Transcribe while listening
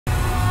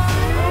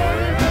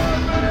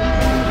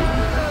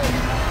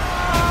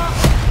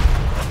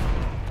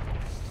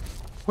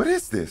What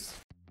is this?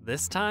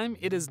 This time,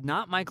 it is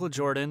not Michael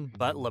Jordan,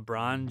 but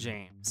LeBron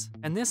James.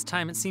 And this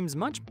time it seems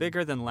much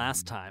bigger than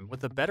last time,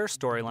 with a better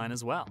storyline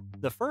as well.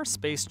 The first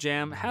Space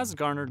Jam has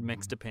garnered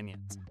mixed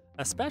opinions,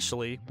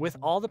 especially with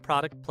all the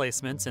product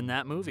placements in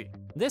that movie.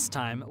 This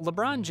time,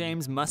 LeBron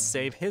James must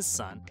save his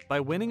son by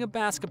winning a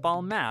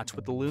basketball match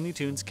with the Looney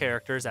Tunes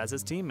characters as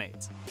his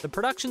teammates. The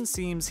production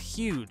seems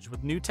huge,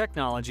 with new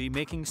technology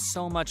making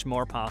so much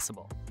more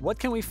possible. What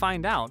can we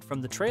find out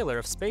from the trailer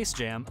of Space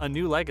Jam: A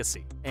New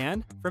Legacy,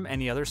 and from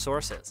any other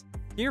sources?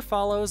 Here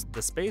follows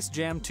the Space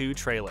Jam 2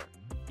 trailer.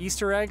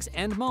 Easter eggs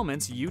and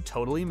moments you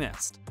totally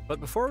missed.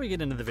 But before we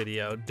get into the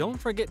video, don't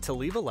forget to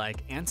leave a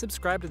like and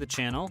subscribe to the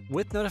channel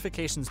with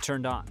notifications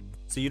turned on,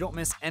 so you don't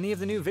miss any of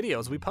the new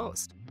videos we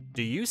post.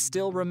 Do you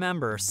still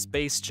remember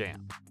Space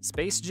Jam?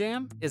 Space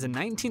Jam is a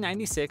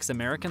 1996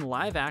 American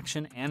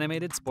live-action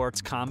animated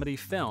sports comedy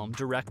film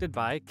directed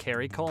by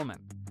Kerry Coleman.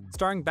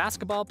 Starring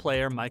basketball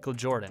player Michael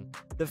Jordan,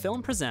 the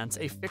film presents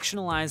a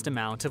fictionalized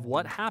amount of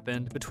what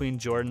happened between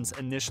Jordan's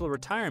initial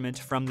retirement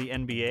from the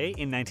NBA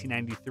in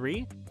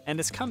 1993 and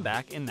his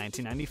comeback in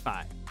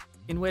 1995,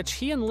 in which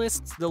he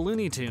enlists the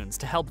Looney Tunes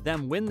to help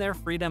them win their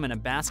freedom in a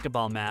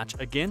basketball match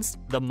against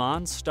the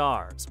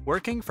Monstars,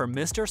 working for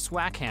Mr.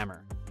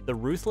 Swackhammer, the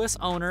ruthless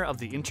owner of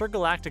the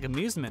intergalactic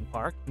amusement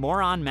park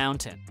Moron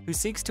Mountain, who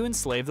seeks to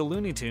enslave the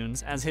Looney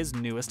Tunes as his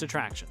newest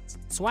attractions.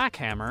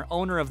 Swackhammer,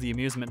 owner of the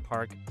amusement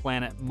park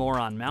planet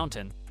Moron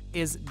Mountain,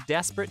 is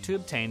desperate to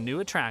obtain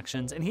new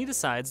attractions, and he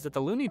decides that the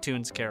Looney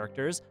Tunes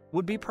characters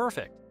would be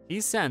perfect.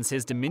 He sends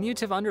his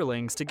diminutive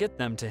underlings to get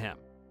them to him,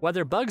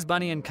 whether Bugs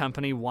Bunny and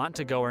company want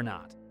to go or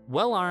not.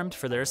 Well armed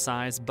for their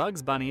size,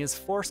 Bugs Bunny is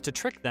forced to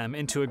trick them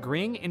into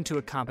agreeing into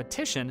a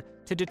competition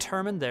to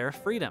determine their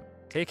freedom.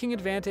 Taking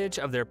advantage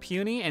of their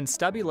puny and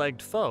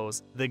stubby-legged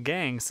foes, the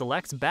gang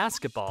selects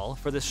basketball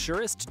for the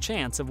surest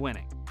chance of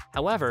winning.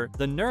 However,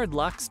 the Nerd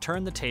Lucks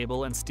turn the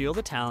table and steal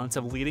the talents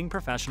of leading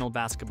professional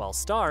basketball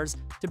stars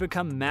to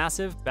become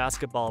massive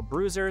basketball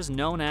bruisers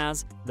known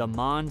as the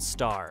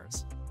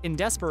Monstars. In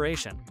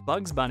desperation,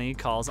 Bugs Bunny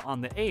calls on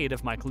the aid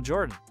of Michael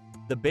Jordan,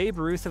 the Babe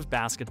Ruth of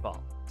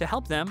basketball, to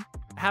help them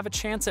have a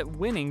chance at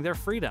winning their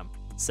freedom,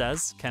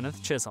 says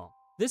Kenneth Chisholm.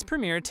 This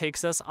premiere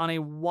takes us on a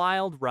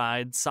wild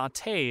ride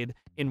sautéed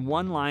in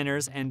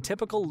one-liners and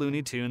typical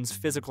Looney Tunes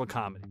physical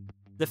comedy.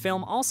 The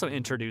film also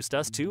introduced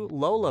us to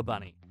Lola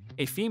Bunny,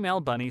 a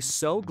female bunny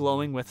so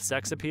glowing with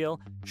sex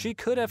appeal, she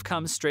could have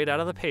come straight out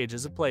of the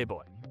pages of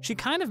Playboy. She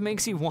kind of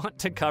makes you want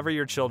to cover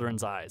your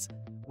children's eyes.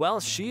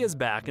 Well, she is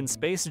back in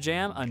Space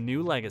Jam: A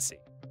New Legacy.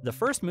 The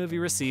first movie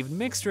received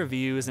mixed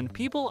reviews, and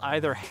people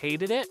either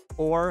hated it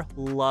or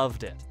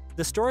loved it.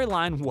 The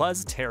storyline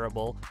was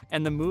terrible,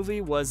 and the movie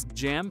was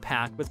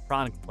jam-packed with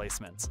product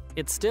placements.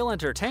 It's still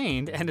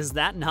entertained, and is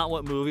that not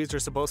what movies are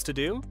supposed to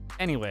do?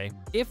 Anyway,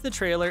 if the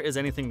trailer is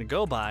anything to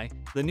go by,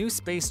 the new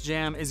Space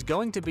Jam is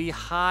going to be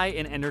high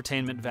in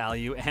entertainment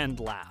value and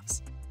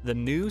laughs. The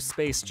new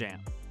Space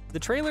Jam. The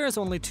trailer is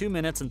only 2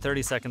 minutes and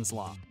 30 seconds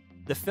long.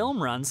 The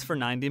film runs for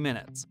 90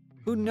 minutes.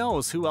 Who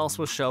knows who else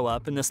will show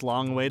up in this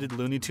long-awaited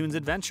Looney Tunes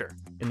adventure?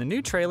 In the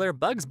new trailer,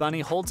 Bugs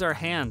Bunny holds our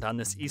hand on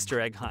this Easter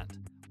egg hunt.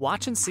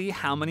 Watch and see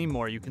how many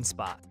more you can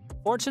spot.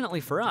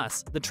 Fortunately for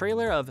us, the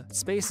trailer of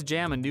Space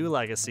Jam: A New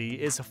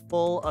Legacy is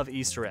full of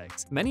Easter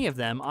eggs, many of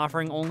them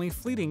offering only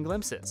fleeting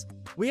glimpses.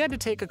 We had to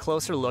take a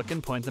closer look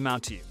and point them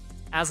out to you.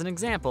 As an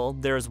example,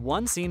 there is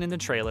one scene in the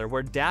trailer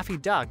where Daffy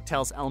Duck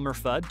tells Elmer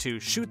Fudd to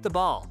shoot the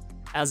ball,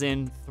 as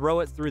in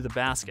throw it through the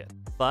basket.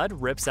 Fudd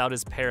rips out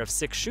his pair of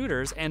 6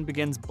 shooters and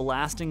begins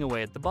blasting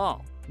away at the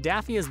ball.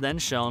 Daffy is then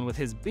shown with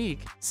his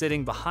beak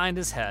sitting behind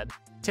his head,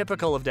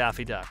 typical of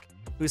Daffy Duck,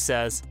 who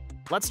says,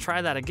 "Let's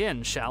try that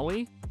again, shall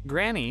we?"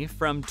 Granny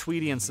from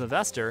Tweety and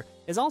Sylvester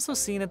is also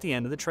seen at the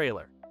end of the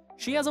trailer.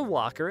 She has a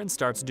walker and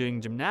starts doing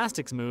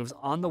gymnastics moves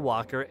on the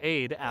walker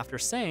aid after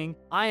saying,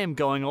 "I am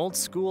going old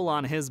school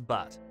on his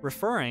butt,"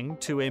 referring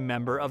to a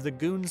member of the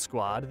Goon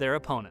squad, their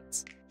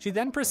opponents. She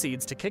then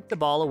proceeds to kick the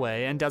ball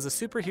away and does a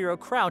superhero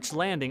crouch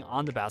landing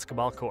on the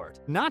basketball court.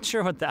 Not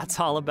sure what that's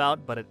all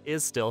about, but it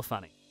is still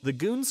funny. The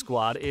Goon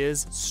squad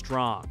is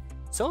strong.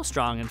 So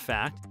strong, in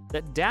fact,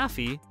 that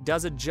Daffy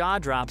does a jaw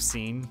drop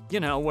scene, you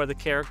know, where the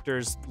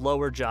character's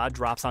lower jaw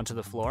drops onto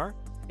the floor.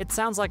 It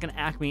sounds like an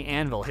Acme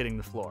anvil hitting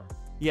the floor.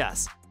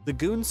 Yes, the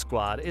Goon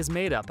squad is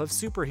made up of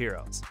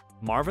superheroes.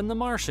 Marvin the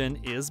Martian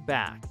is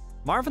back.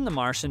 Marvin the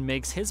Martian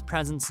makes his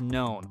presence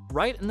known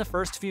right in the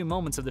first few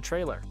moments of the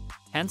trailer.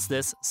 Hence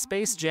this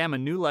Space Jam: A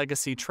New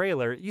Legacy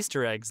trailer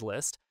Easter eggs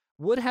list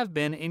would have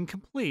been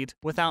incomplete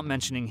without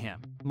mentioning him.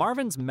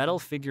 Marvin's metal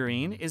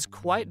figurine is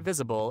quite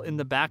visible in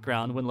the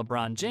background when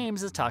LeBron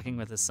James is talking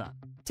with his son.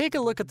 Take a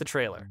look at the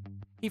trailer.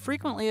 He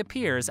frequently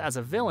appears as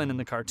a villain in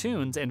the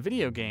cartoons and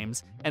video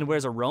games and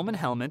wears a Roman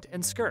helmet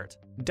and skirt.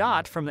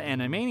 Dot from the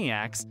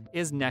Animaniacs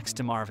is next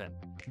to Marvin.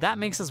 That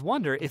makes us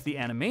wonder if the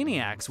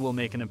Animaniacs will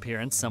make an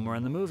appearance somewhere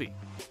in the movie.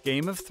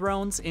 Game of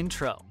Thrones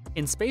intro.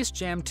 In Space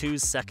Jam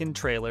 2's second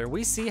trailer,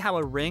 we see how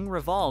a ring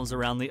revolves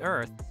around the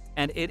Earth,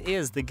 and it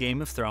is the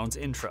Game of Thrones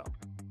intro.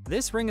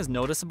 This ring is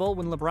noticeable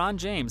when LeBron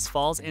James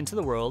falls into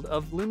the world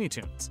of Looney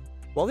Tunes.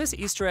 While this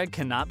Easter egg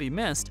cannot be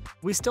missed,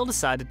 we still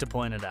decided to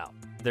point it out.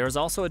 There is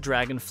also a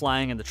dragon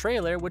flying in the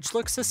trailer which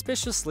looks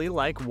suspiciously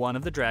like one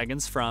of the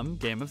dragons from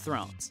Game of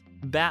Thrones.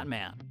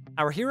 Batman.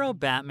 Our hero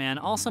Batman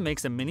also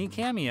makes a mini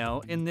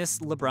cameo in this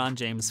LeBron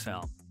James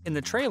film. In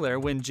the trailer,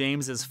 when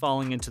James is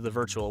falling into the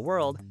virtual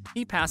world,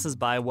 he passes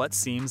by what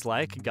seems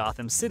like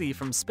Gotham City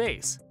from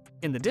space.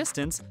 In the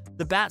distance,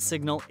 the bat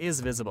signal is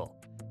visible.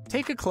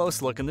 Take a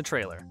close look in the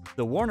trailer.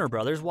 The Warner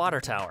Brothers water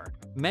tower.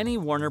 Many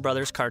Warner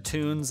Brothers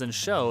cartoons and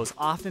shows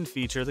often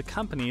feature the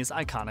company's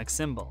iconic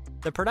symbol.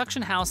 The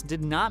production house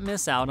did not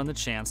miss out on the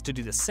chance to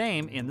do the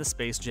same in the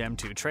Space Jam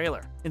 2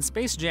 trailer. In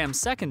Space Jam's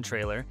second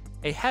trailer,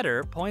 a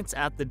header points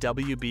at the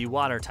WB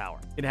water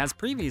tower. It has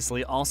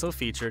previously also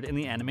featured in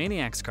the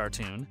Animaniacs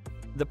cartoon.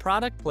 The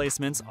product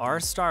placements are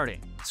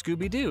starting.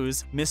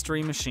 Scooby-Doo's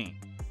Mystery Machine.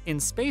 In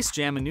Space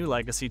Jam: A New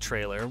Legacy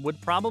trailer would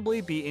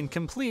probably be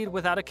incomplete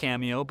without a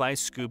cameo by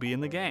Scooby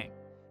and the gang.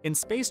 In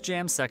Space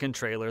Jam's second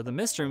trailer, the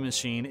Mystery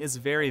Machine is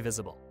very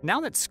visible. Now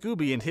that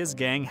Scooby and his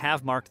gang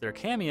have marked their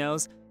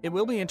cameos, it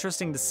will be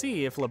interesting to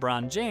see if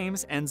LeBron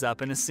James ends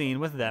up in a scene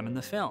with them in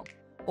the film,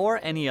 or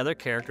any other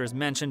characters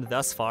mentioned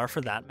thus far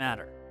for that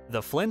matter.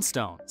 The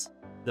Flintstones.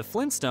 The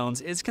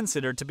Flintstones is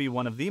considered to be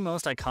one of the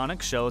most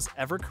iconic shows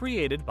ever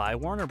created by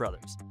Warner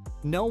Brothers.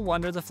 No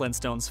wonder the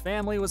Flintstones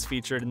family was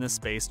featured in the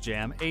Space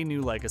Jam: A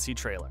New Legacy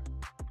trailer.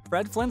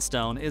 Fred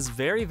Flintstone is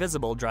very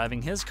visible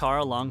driving his car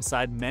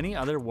alongside many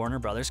other Warner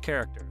Brothers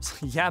characters.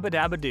 Yabba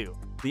Dabba Doo,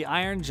 the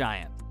Iron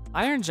Giant.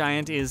 Iron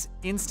Giant is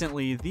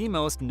instantly the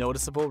most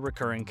noticeable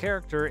recurring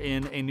character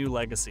in A New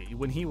Legacy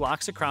when he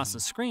walks across the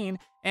screen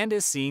and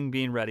is seen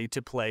being ready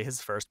to play his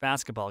first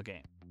basketball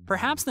game.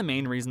 Perhaps the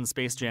main reason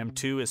Space Jam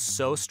 2 is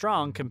so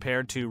strong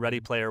compared to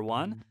Ready Player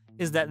One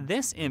is that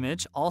this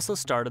image also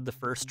started the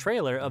first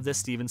trailer of the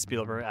Steven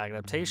Spielberg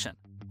adaptation.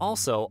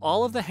 Also,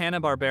 all of the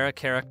Hanna-Barbera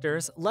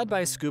characters, led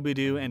by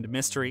Scooby-Doo and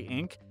Mystery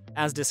Inc.,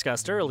 as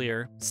discussed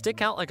earlier,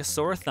 stick out like a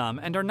sore thumb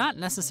and are not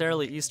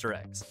necessarily Easter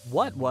eggs.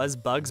 What was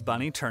Bugs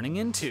Bunny turning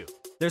into?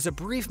 There's a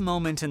brief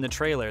moment in the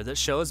trailer that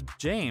shows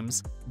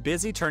James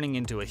busy turning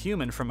into a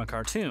human from a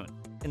cartoon.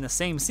 In the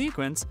same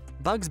sequence,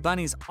 Bugs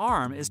Bunny's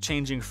arm is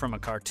changing from a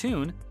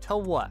cartoon to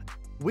what?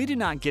 We do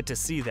not get to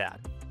see that.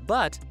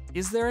 But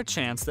is there a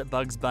chance that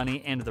Bugs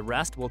Bunny and the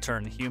rest will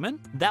turn human?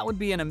 That would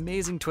be an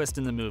amazing twist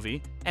in the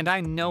movie, and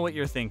I know what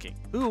you're thinking.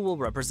 Who will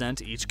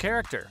represent each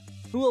character?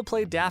 Who will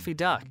play Daffy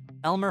Duck,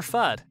 Elmer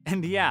Fudd,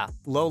 and yeah,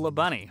 Lola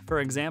Bunny,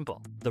 for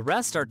example? The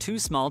rest are too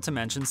small to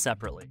mention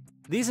separately.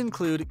 These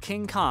include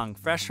King Kong,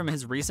 fresh from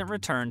his recent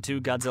return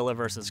to Godzilla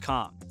vs.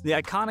 Kong. The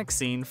iconic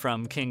scene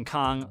from King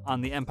Kong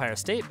on the Empire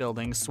State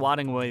Building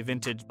swatting away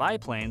vintage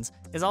biplanes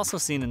is also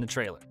seen in the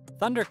trailer.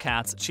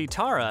 Thundercats'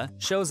 Cheetara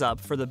shows up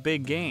for the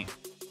big game,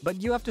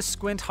 but you have to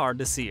squint hard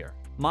to see her.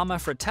 Mama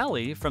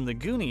Fratelli from the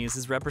Goonies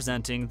is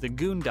representing the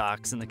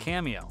Goondocks in the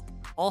cameo.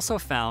 Also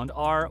found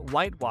are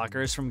White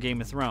Walkers from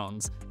Game of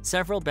Thrones,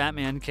 several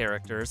Batman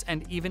characters,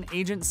 and even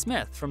Agent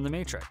Smith from The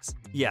Matrix.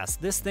 Yes,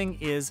 this thing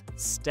is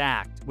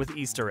stacked with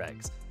Easter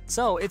eggs,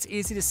 so it's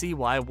easy to see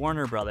why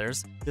Warner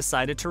Brothers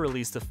decided to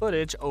release the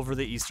footage over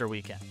the Easter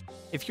weekend.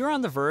 If you're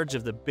on the verge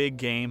of the big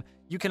game,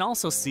 you can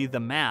also see The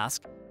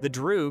Mask, the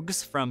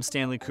Droogs from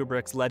Stanley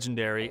Kubrick's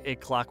legendary A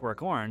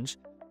Clockwork Orange,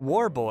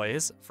 War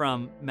Boys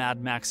from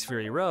Mad Max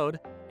Fury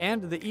Road,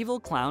 and the evil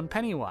clown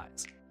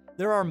Pennywise.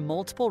 There are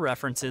multiple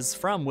references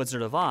from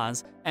Wizard of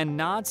Oz and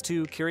nods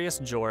to Curious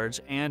George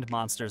and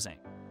Monsters, Inc.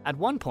 At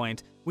one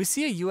point, we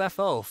see a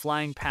UFO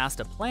flying past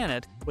a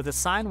planet with a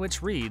sign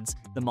which reads,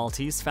 The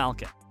Maltese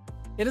Falcon.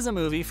 It is a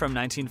movie from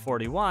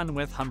 1941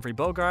 with Humphrey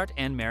Bogart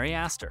and Mary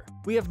Astor.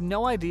 We have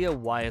no idea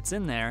why it's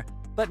in there,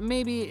 but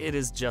maybe it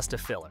is just a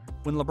filler.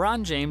 When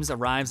LeBron James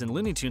arrives in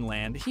Looney Tune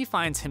Land, he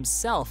finds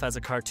himself as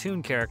a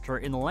cartoon character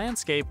in the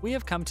landscape we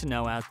have come to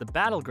know as the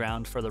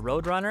battleground for the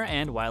Roadrunner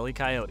and Wile E.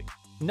 Coyote.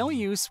 No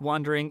use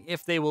wondering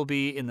if they will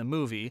be in the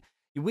movie.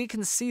 We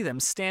can see them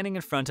standing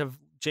in front of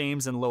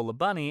James and Lola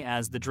Bunny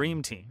as the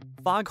Dream Team.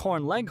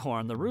 Foghorn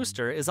Leghorn the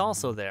Rooster is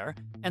also there,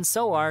 and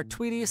so are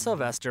Tweety,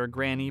 Sylvester,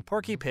 Granny,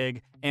 Porky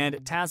Pig, and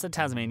Taz the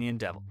Tasmanian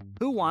Devil.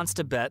 Who wants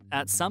to bet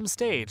at some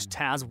stage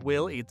Taz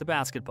will eat the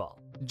basketball?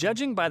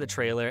 Judging by the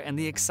trailer and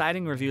the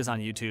exciting reviews on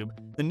YouTube,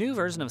 the new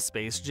version of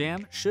Space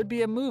Jam should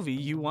be a movie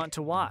you want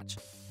to watch.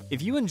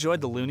 If you enjoyed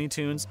the Looney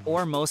Tunes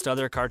or most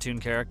other cartoon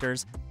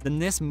characters, then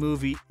this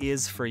movie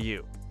is for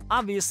you.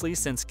 Obviously,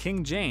 since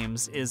King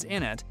James is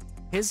in it,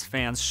 his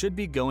fans should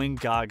be going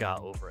gaga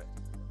over it.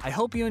 I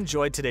hope you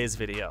enjoyed today's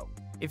video.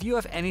 If you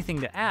have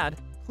anything to add,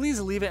 please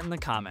leave it in the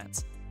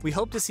comments. We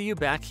hope to see you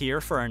back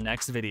here for our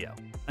next video.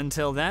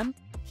 Until then,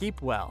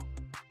 keep well.